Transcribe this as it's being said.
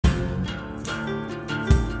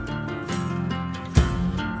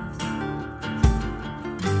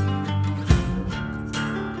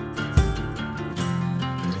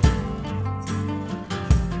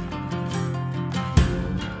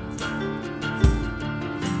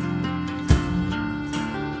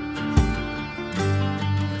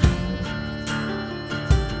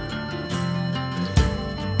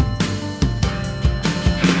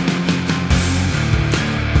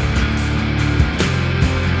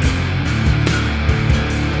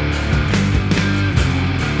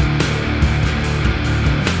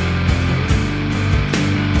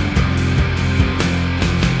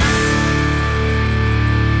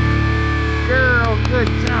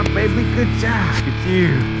Look at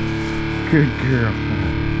you. Good girl.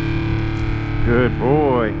 Good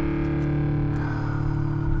boy.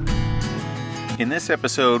 In this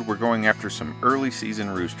episode, we're going after some early season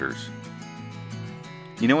roosters.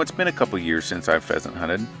 You know, it's been a couple years since I've pheasant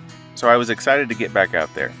hunted, so I was excited to get back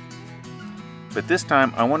out there. But this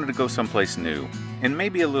time, I wanted to go someplace new, and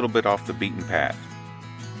maybe a little bit off the beaten path.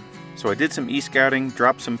 So I did some e-scouting,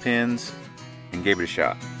 dropped some pins, and gave it a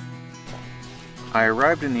shot. I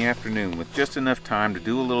arrived in the afternoon with just enough time to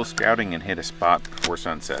do a little scouting and hit a spot before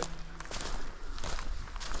sunset.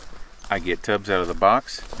 I get Tubbs out of the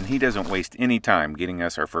box, and he doesn't waste any time getting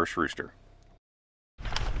us our first rooster.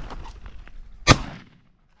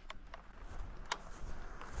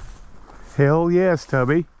 Hell yes,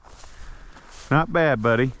 Tubby. Not bad,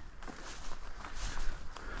 buddy.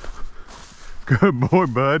 Good boy,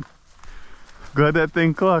 bud. Glad that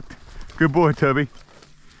thing clucked. Good boy, Tubby.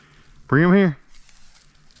 Bring him here.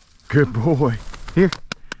 Good boy. Here.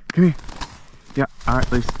 Come here. Yeah, alright,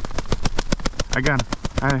 Lisa. I got him.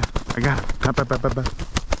 I got him. Up, up, up, up, up.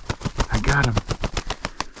 I got him.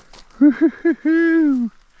 Woo-hoo-hoo-hoo.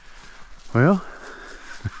 Well,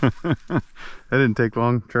 that didn't take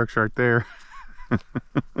long. Truck's right there.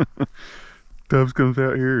 Tubbs comes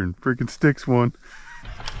out here and freaking sticks one.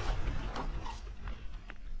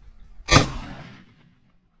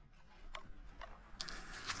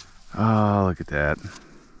 Oh, look at that.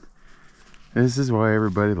 This is why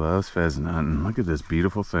everybody loves pheasant hunting. Look at this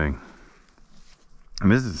beautiful thing.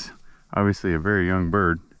 And this is obviously a very young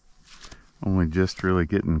bird. Only just really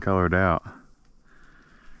getting colored out.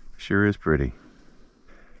 Sure is pretty.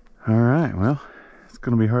 All right, well, it's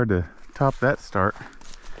gonna be hard to top that start.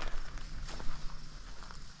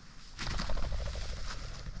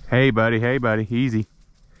 Hey buddy, easy.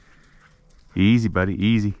 Easy, buddy,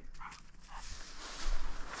 easy.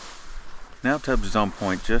 Now Tubbs is on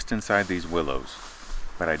point just inside these willows,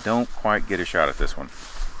 but I don't quite get a shot at this one.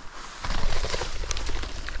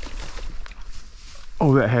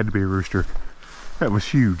 Oh, that had to be a rooster. That was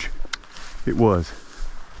huge. It was.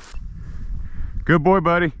 Good boy,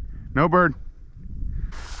 buddy. No bird.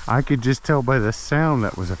 I could just tell by the sound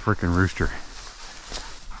that was a frickin' rooster.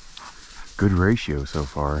 Good ratio so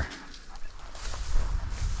far.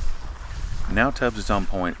 Now Tubbs is on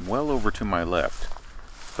point well over to my left,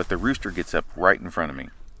 but the rooster gets up right in front of me.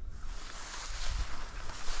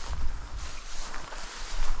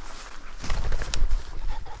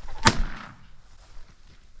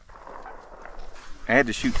 I had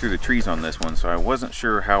to shoot through the trees on this one, so I wasn't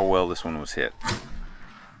sure how well this one was hit.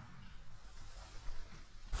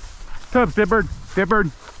 Tubbs, dead bird, dead bird,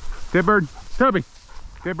 dead bird, Tubby,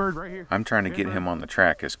 dead bird right here. I'm trying to get him on the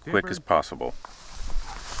track as quick as possible.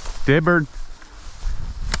 Dead bird,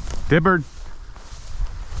 dead bird,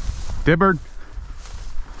 dead bird.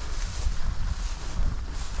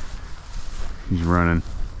 He's running.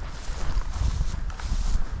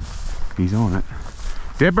 He's on it.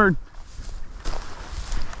 Dead bird.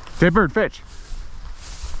 Dead bird, fetch.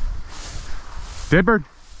 Dead bird.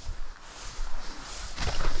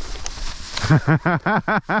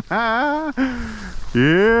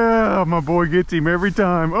 Yeah, my boy gets him every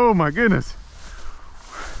time. Oh my goodness.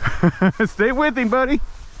 Stay with him, buddy.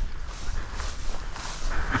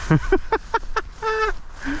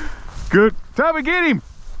 Good. Tubby, get him.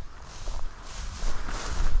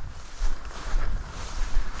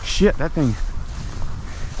 Shit, that thing.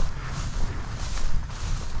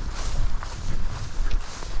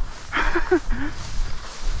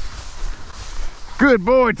 Good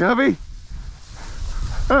boy, Tubby.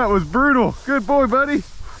 That was brutal. Good boy, buddy.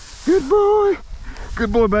 Good boy.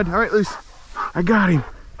 Good boy, bud. All right, loose. I got him.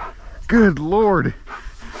 Good Lord.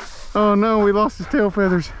 Oh no, we lost his tail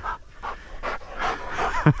feathers.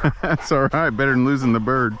 That's all right. Better than losing the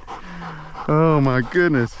bird. Oh my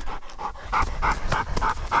goodness.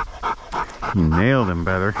 You nailed him,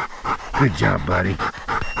 brother. Good job, buddy.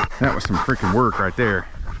 That was some freaking work right there.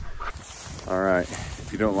 All right, if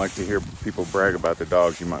you don't like to hear people brag about the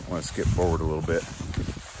dogs, you might want to skip forward a little bit.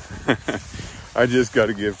 I just got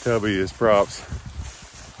to give Tubby his props.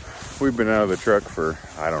 We've been out of the truck for,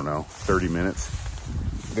 I don't know, 30 minutes.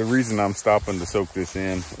 The reason I'm stopping to soak this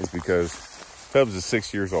in is because Tubbs is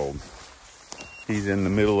 6 years old. He's in the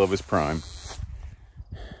middle of his prime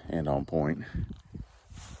and on point.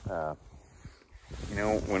 You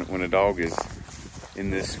know, when a dog is in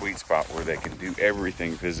this sweet spot where they can do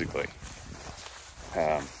everything physically,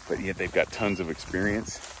 but yet they've got tons of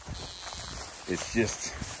experience,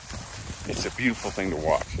 it's a beautiful thing to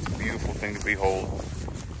watch. It's a beautiful thing to behold,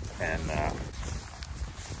 and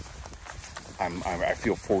I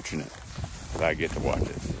feel fortunate that I get to watch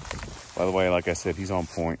it. By the way, like I said, he's on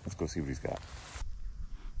point. Let's go see what he's got.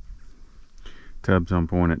 Tub's on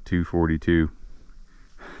point at 242.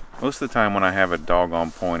 Most of the time when I have a dog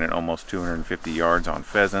on point at almost 250 yards on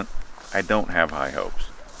pheasant, I don't have high hopes.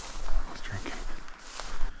 He's drinking.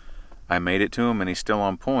 I made it to him and he's still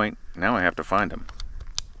on point. Now I have to find him.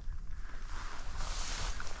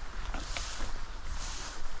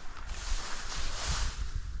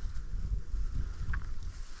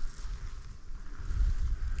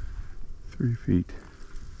 Three feet.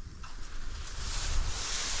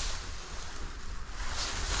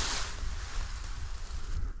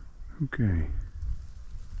 Okay.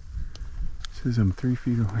 Says I'm 3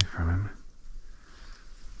 feet away from him.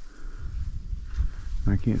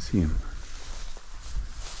 I can't see him.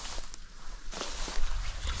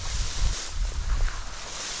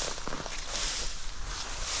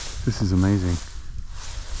 This is amazing.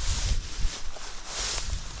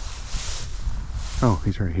 Oh,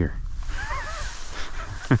 he's right here.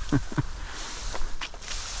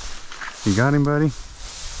 You got him, buddy?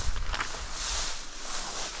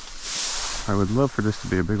 I would love for this to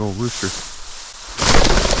be a big old rooster.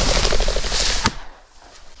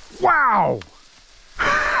 Wow!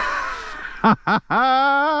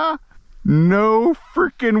 No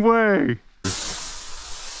freaking way!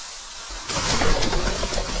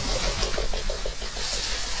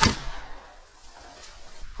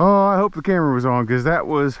 Oh, I hope the camera was on, because that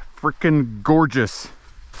was freaking gorgeous.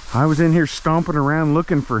 I was in here stomping around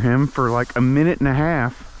looking for him for like a minute and a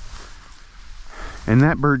half. And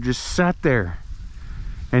that bird just sat there.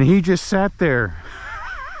 And he just sat there.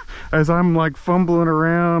 As I'm like fumbling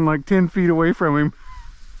around like 10 feet away from him.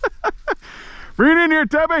 Bring it in here,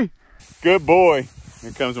 Tubby. Good boy.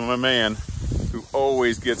 Here comes my man who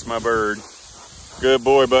always gets my bird. Good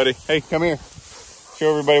boy, buddy. Hey, come here.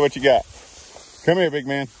 Show everybody what you got. Come here, big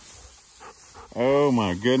man. Oh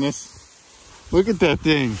my goodness. Look at that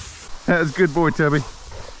thing. That's a good boy, Tubby.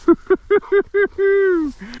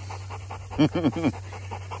 You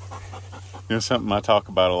know, something I talk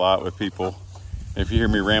about a lot with people. If you hear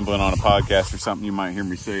me rambling on a podcast or something, you might hear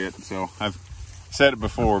me say it. So I've said it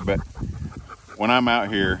before, but when I'm out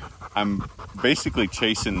here, I'm basically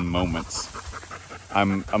chasing moments.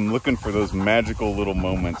 I'm looking for those magical little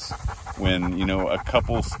moments when, you know, a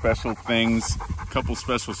couple special things, a couple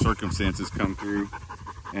special circumstances come through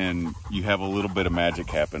and you have a little bit of magic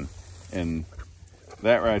happen. And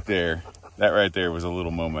that right there was a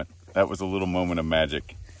little moment. That was a little moment of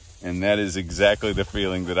magic. And that is exactly the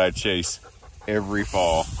feeling that I chase every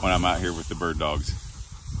fall when I'm out here with the bird dogs.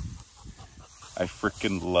 I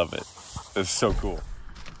freaking love it. It's so cool.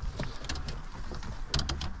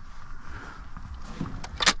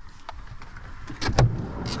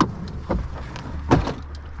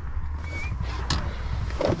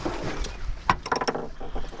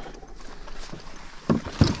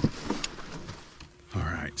 All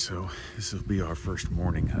right, so this will be our first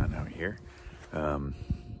morning hunt out here.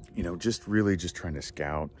 You know, just trying to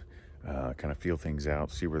scout, kind of feel things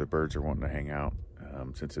out, see where the birds are wanting to hang out.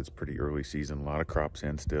 Since it's pretty early season, a lot of crops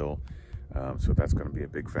in still, so that's going to be a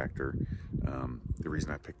big factor. The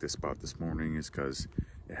reason I picked this spot this morning is because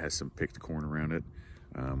it has some picked corn around it,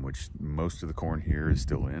 which most of the corn here is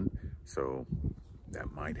still in, so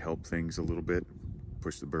that might help things a little bit,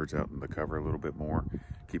 push the birds out in the cover a little bit more,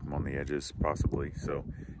 keep them on the edges possibly. So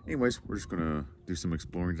anyways, we're just gonna do some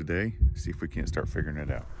exploring today, see if we can't start figuring it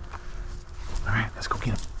out. All right, let's go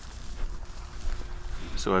get him.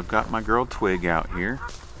 So I've got my girl Twig out here,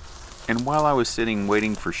 and while I was sitting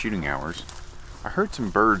waiting for shooting hours, I heard some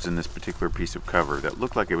birds in this particular piece of cover that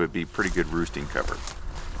looked like it would be pretty good roosting cover.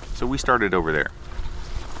 So we started over there.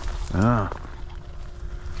 Ah.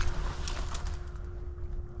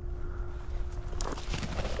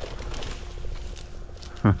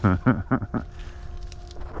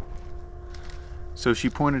 So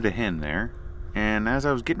she pointed a hen there, and as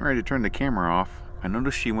I was getting ready to turn the camera off, I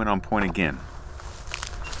noticed she went on point again.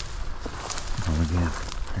 Oh, again,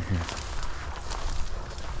 right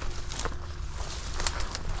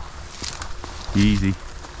here. Easy.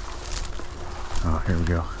 Oh, here we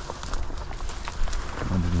go.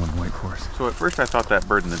 One didn't want to wait for us. So at first I thought that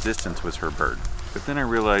bird in the distance was her bird, but then I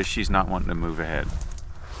realized she's not wanting to move ahead.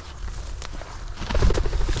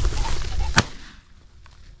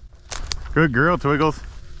 Good girl, Twiggles.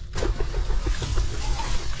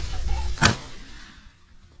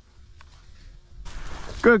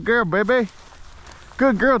 Good girl, baby.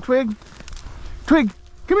 Good girl, Twig. Twig,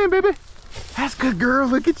 come here, baby. That's good girl.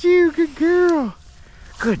 Look at you. Good girl.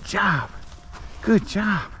 Good job. Good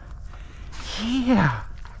job. Yeah.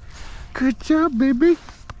 Good job, baby.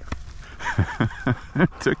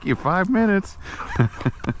 Took you 5 minutes.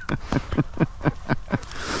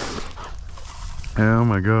 Oh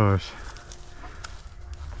my gosh.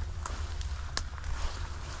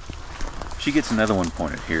 She gets another one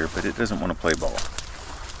pointed here, but it doesn't want to play ball.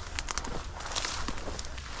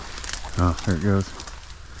 Oh, there it goes.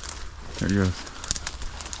 There it goes.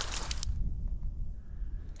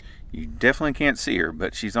 You definitely can't see her,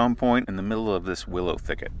 but she's on point in the middle of this willow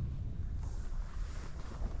thicket.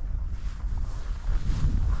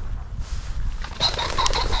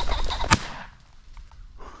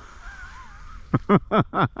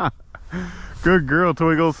 Good girl,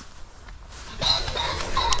 Twiggles.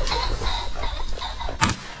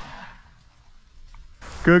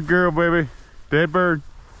 Good girl, baby. Dead bird.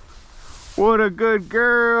 What a good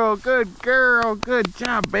girl. Good girl. Good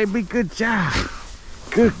job, baby. Good job.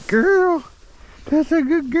 Good girl. That's a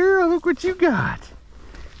good girl. Look what you got.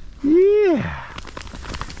 Yeah.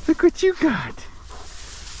 Look what you got.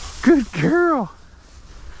 Good girl.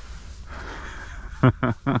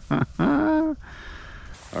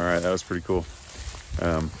 All right, that was pretty cool.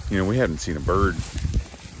 You know, we haven't seen a bird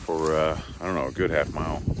for, I don't know, a good half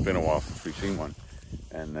mile. It's been a while since we've seen one.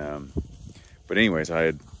 And, but anyways,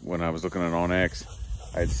 when I was looking at OnX,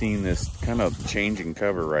 I had seen this kind of changing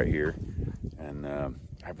cover right here. And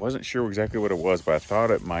I wasn't sure exactly what it was, but I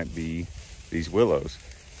thought it might be these willows.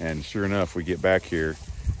 And sure enough, we get back here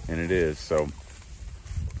and it is. So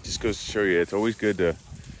just goes to show you, it's always good to,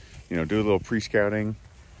 you know, do a little pre-scouting,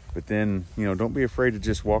 but then, you know, don't be afraid to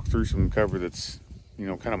just walk through some cover that's, you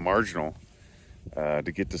know, kind of marginal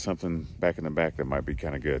to get to something back in the back that might be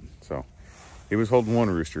kind of good. So he was holding one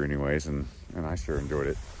rooster anyways, and I sure enjoyed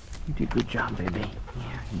it. You did a good job, baby.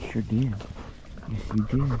 Yeah, you sure did. Yes, you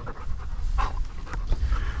did.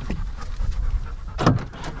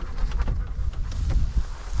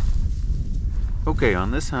 Okay, on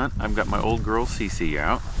this hunt, I've got my old girl Cece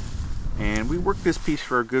out, and we work this piece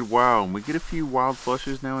for a good while, and we get a few wild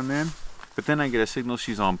flushes now and then, but then I get a signal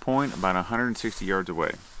she's on point about 160 yards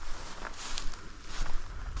away.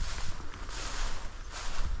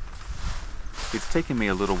 It's taken me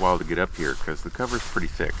a little while to get up here because the cover's pretty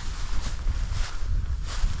thick.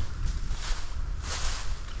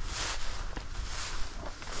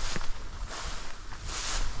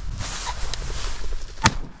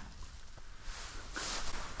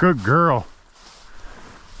 Good girl.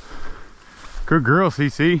 Good girl,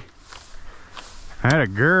 CC. Had a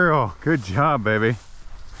girl. Good job, baby.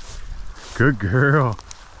 Good girl.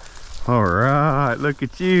 All right, look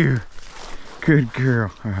at you. Good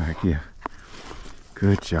girl. All right, yeah.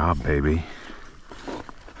 Good job, baby.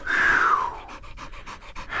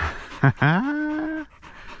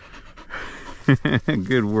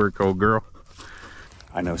 Good work, old girl.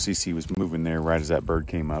 I know CC was moving there right as that bird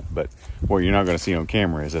came up, but what you're not going to see on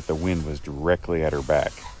camera is that the wind was directly at her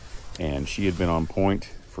back. And she had been on point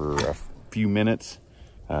for a few minutes.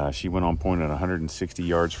 She went on point at 160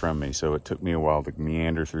 yards from me, so it took me a while to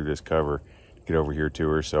meander through this cover to get over here to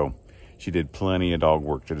her. So she did plenty of dog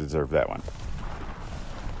work to deserve that one.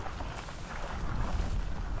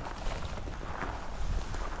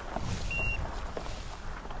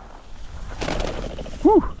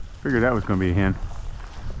 Whew, figured that was going to be a hen.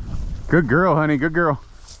 Good girl, honey, good girl.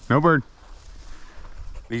 No bird.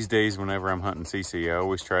 These days, whenever I'm hunting CC, I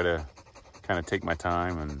always try to kind of take my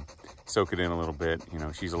time and soak it in a little bit. You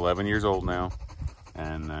know, she's 11 years old now,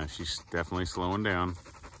 and she's definitely slowing down.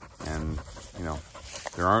 And, you know,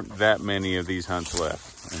 there aren't that many of these hunts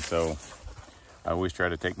left. And so I always try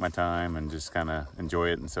to take my time and just kind of enjoy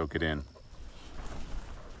it and soak it in.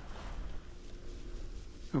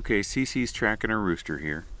 Okay, Cece's tracking her rooster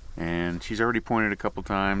here, and she's already pointed a couple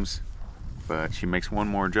times, but she makes one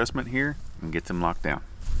more adjustment here and gets him locked down.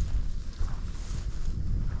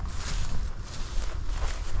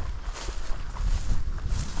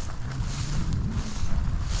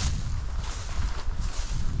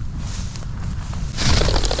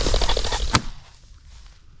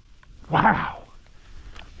 Wow,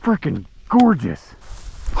 freaking gorgeous.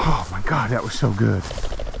 Oh my God, that was so good.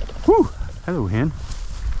 Whew, hello hen.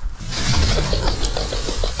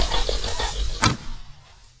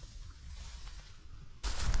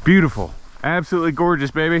 Beautiful, absolutely gorgeous,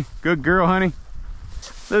 baby. Good girl, honey.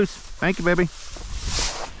 Loose, thank you, baby.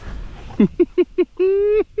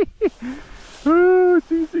 Oh,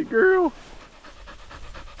 CC girl.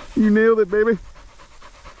 You nailed it, baby.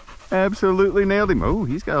 Absolutely nailed him. Oh,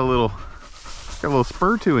 he's got a little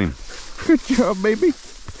spur to him. Good job, baby.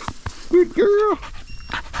 Good girl.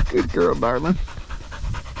 Good girl, darling.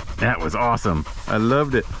 That was awesome. I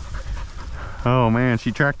loved it. Oh man,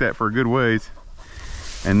 she tracked that for a good ways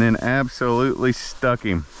and then absolutely stuck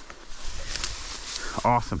him.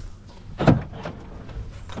 Awesome.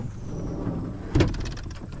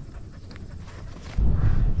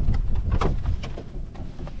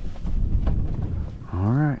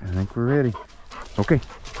 Alright, I think we're ready. Okay,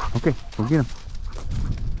 go get him.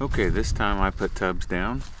 Okay, this time I put Tubbs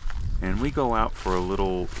down and we go out for a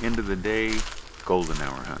little end of the day golden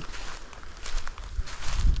hour hunt.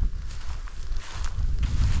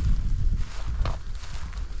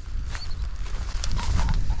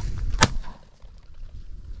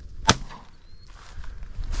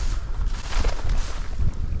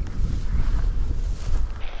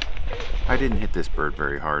 I didn't hit this bird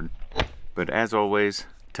very hard, but as always,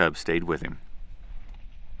 Tubbs stayed with him.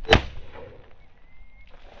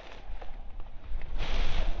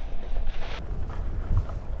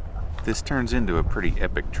 This turns into a pretty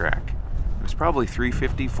epic track. It was probably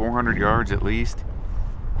 350, 400 yards at least,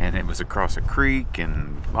 and it was across a creek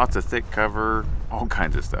and lots of thick cover, all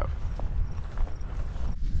kinds of stuff.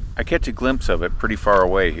 I catch a glimpse of it pretty far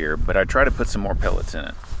away here, but I try to put some more pellets in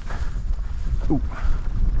it. Ooh.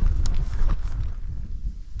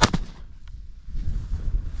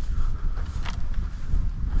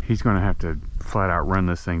 He's gonna have to flat out run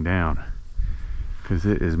this thing down because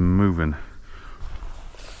it is moving.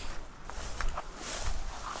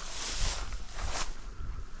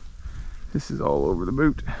 This is all over the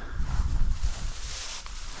boot.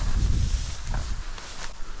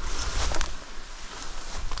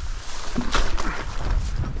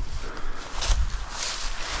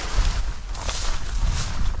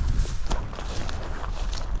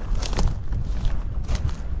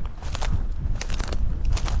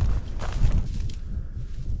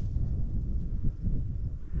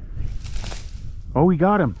 Oh, he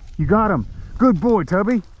got him. You got him. Good boy,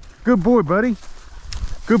 Tubby. Good boy, buddy.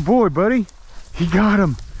 Good boy, buddy. He got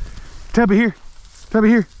him. Tubby here. Tubby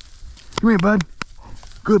here. Come here, bud.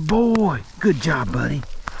 Good boy. Good job, buddy.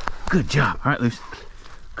 Good job. All right, Luce.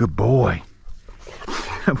 Good boy.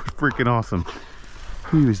 That was freaking awesome.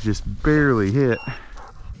 He was just barely hit.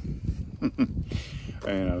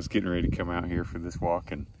 And I was getting ready to come out here for this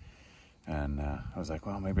walk, and I was like,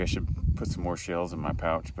 well, maybe I should put some more shells in my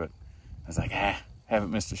pouch, but I was like,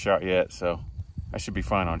 haven't missed a shot yet, so I should be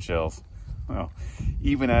fine on shells. Well,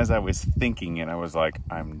 even as I was thinking it, I was like,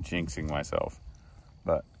 I'm jinxing myself.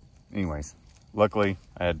 But anyways, luckily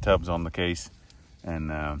I had Tubbs on the case,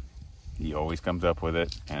 and he always comes up with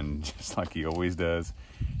it, and just like he always does,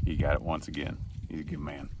 he got it once again. He's a good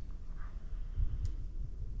man.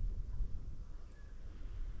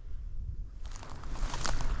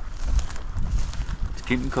 It's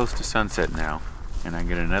getting close to sunset now, and I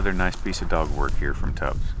get another nice piece of dog work here from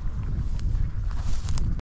Tubbs.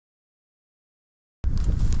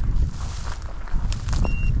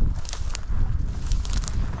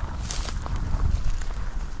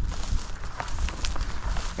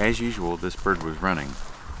 As usual, this bird was running,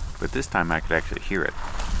 but this time I could actually hear it.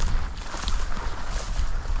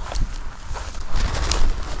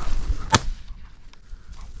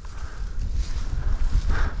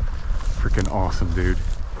 Freaking awesome, dude.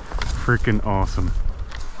 Freaking awesome.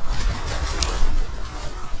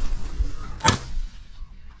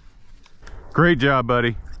 Great job,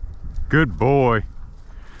 buddy. Good boy.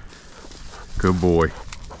 Good boy.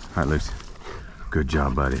 All right, Luce. Good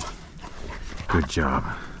job, buddy. Good job.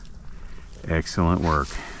 Excellent work.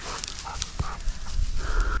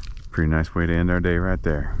 Pretty nice way to end our day right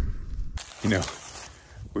there. You know,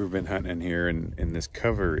 we've been hunting in here, and this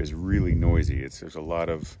cover is really noisy. There's a lot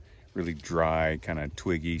of really dry, kind of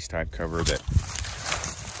twiggy type cover that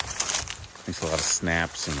makes a lot of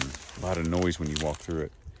snaps and a lot of noise when you walk through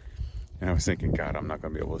it. And I was thinking, God, I'm not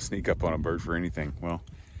going to be able to sneak up on a bird for anything. Well,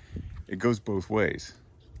 it goes both ways.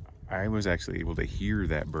 I was actually able to hear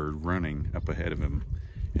that bird running up ahead of him,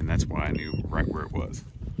 and that's why I knew right where it was.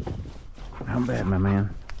 Not bad, my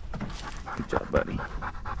man. Good job, buddy.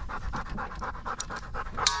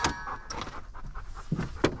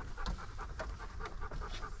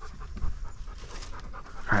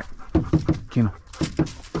 All right, Kennel.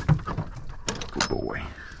 Good boy.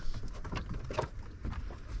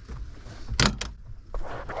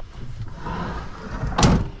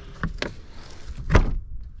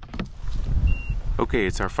 Okay,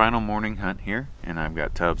 it's our final morning hunt here, and I've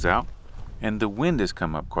got Tubbs out, and the wind has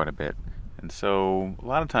come up quite a bit, and so a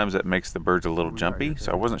lot of times that makes the birds a little jumpy,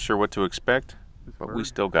 so I wasn't sure what to expect, but we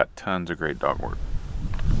still got tons of great dog work.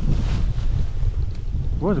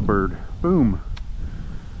 Was a bird. Boom.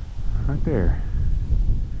 Right there.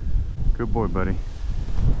 Good boy, buddy.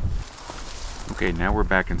 Okay, now we're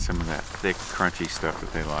back in some of that thick, crunchy stuff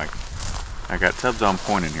that they like. I got Tubbs on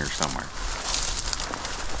point in here somewhere.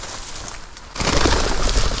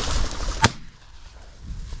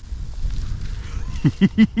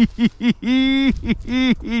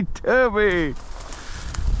 Tubby!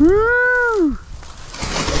 Woo!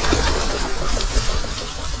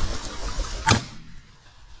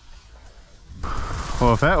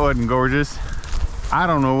 Well, if that wasn't gorgeous, I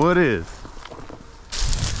don't know what is.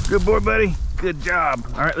 Good boy, buddy. Good job.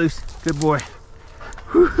 All right, Luce. Good boy.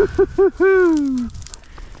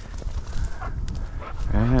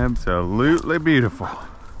 Absolutely beautiful.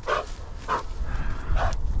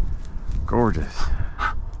 Gorgeous.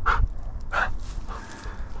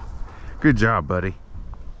 Good job, buddy.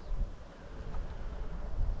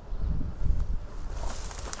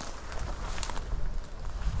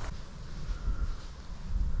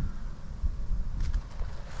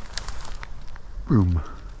 Boom.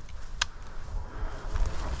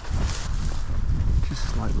 Just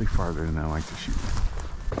slightly farther than I like to shoot.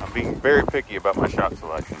 I'm being very picky about my shot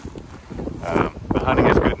selection. The hunting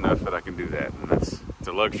is good enough that I can do that, and it's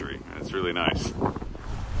a luxury, and it's really nice.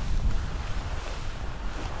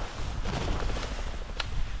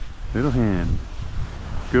 Little hen.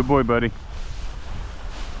 Good boy, buddy.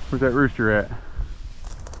 Where's that rooster at?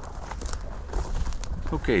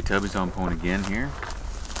 Okay, Tubby's on point again here.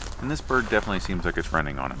 And this bird definitely seems like it's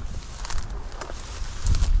running on him.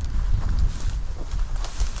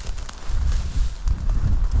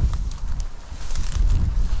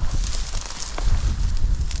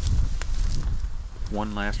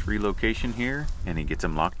 One last relocation here, and he gets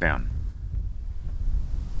him locked down.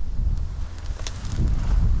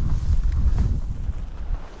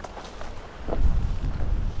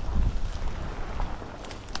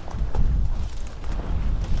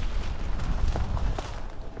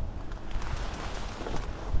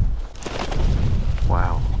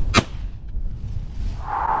 Wow.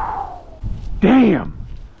 Damn!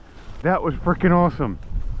 That was freaking awesome.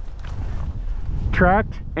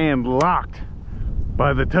 Tracked and locked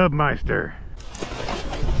by the Tubmeister.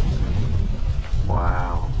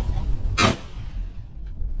 Wow.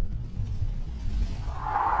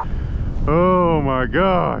 Oh my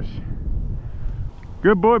gosh.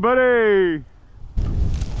 Good boy, buddy.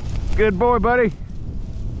 Good boy, buddy.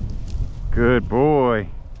 Good boy.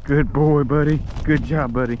 Good boy, buddy. Good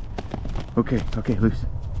job, buddy. Okay, okay, loose.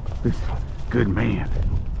 Loose. Good man.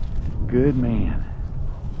 Good man.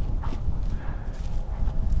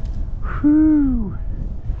 Whew.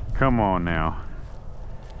 Come on now.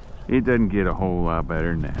 It doesn't get a whole lot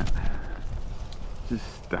better than that.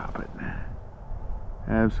 Just stop it.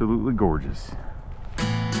 Absolutely gorgeous.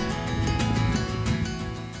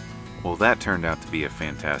 Well, that turned out to be a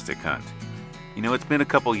fantastic hunt. You know, it's been a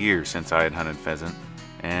couple years since I had hunted pheasant,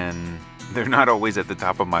 and they're not always at the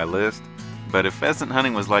top of my list, but if pheasant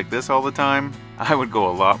hunting was like this all the time, I would go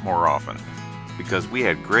a lot more often, because we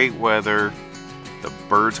had great weather, the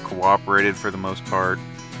birds cooperated for the most part,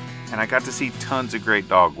 and I got to see tons of great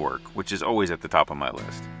dog work, which is always at the top of my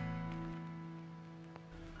list.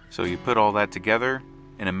 So you put all that together,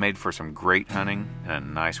 and it made for some great hunting and a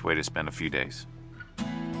nice way to spend a few days.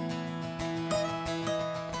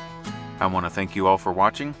 I want to thank you all for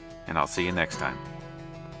watching, and I'll see you next time.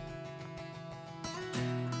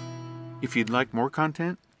 If you'd like more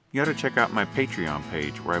content, you ought to check out my Patreon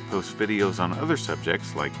page where I post videos on other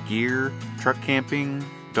subjects like gear, truck camping,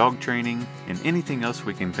 dog training, and anything else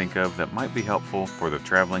we can think of that might be helpful for the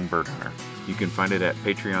traveling bird hunter. You can find it at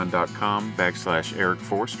patreon.com/Eric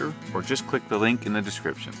Forster, or just click the link in the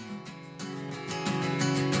description.